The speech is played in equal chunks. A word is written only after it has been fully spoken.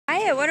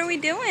Wyatt, what are we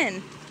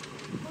doing?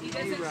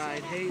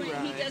 Hayride,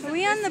 hayride. Are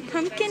we on the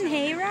pumpkin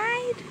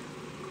hayride?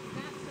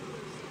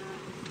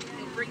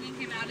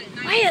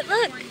 Wyatt,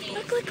 look!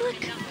 Look, look, look!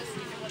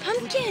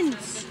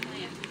 Pumpkins!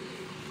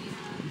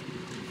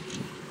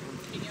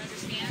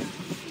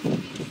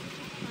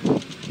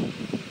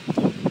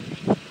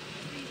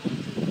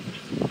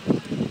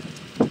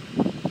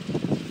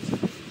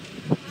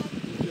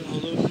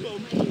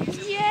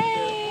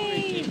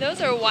 Yay!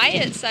 Those are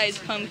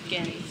Wyatt-sized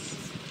pumpkins.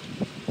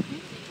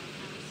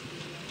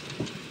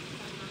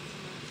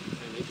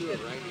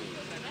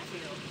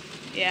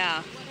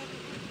 Yeah.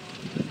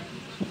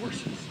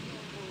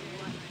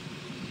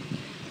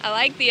 I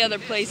like the other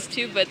place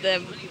too, but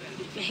the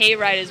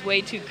hayride is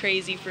way too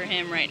crazy for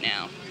him right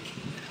now.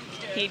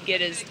 He'd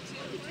get his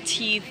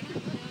teeth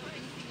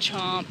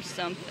chomped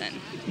something.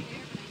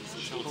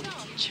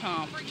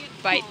 Chomp.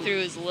 Bite through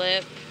his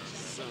lip.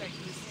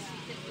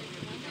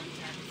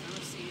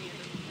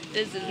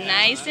 This is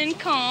nice and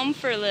calm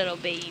for little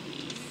babies.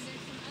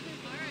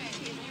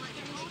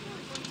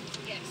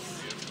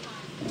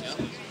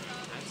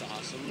 That's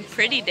awesome.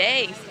 Pretty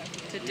day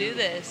to do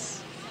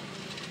this.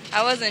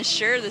 I wasn't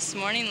sure. This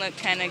morning looked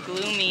kind of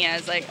gloomy. I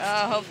was like,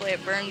 oh, hopefully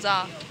it burns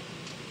off.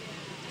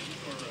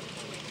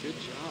 Good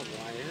job,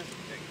 Wyatt.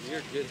 You're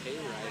a good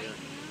hayrider.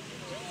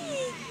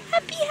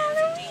 Happy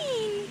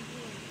Halloween!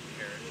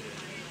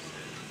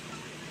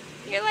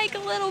 You're like a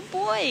little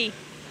boy.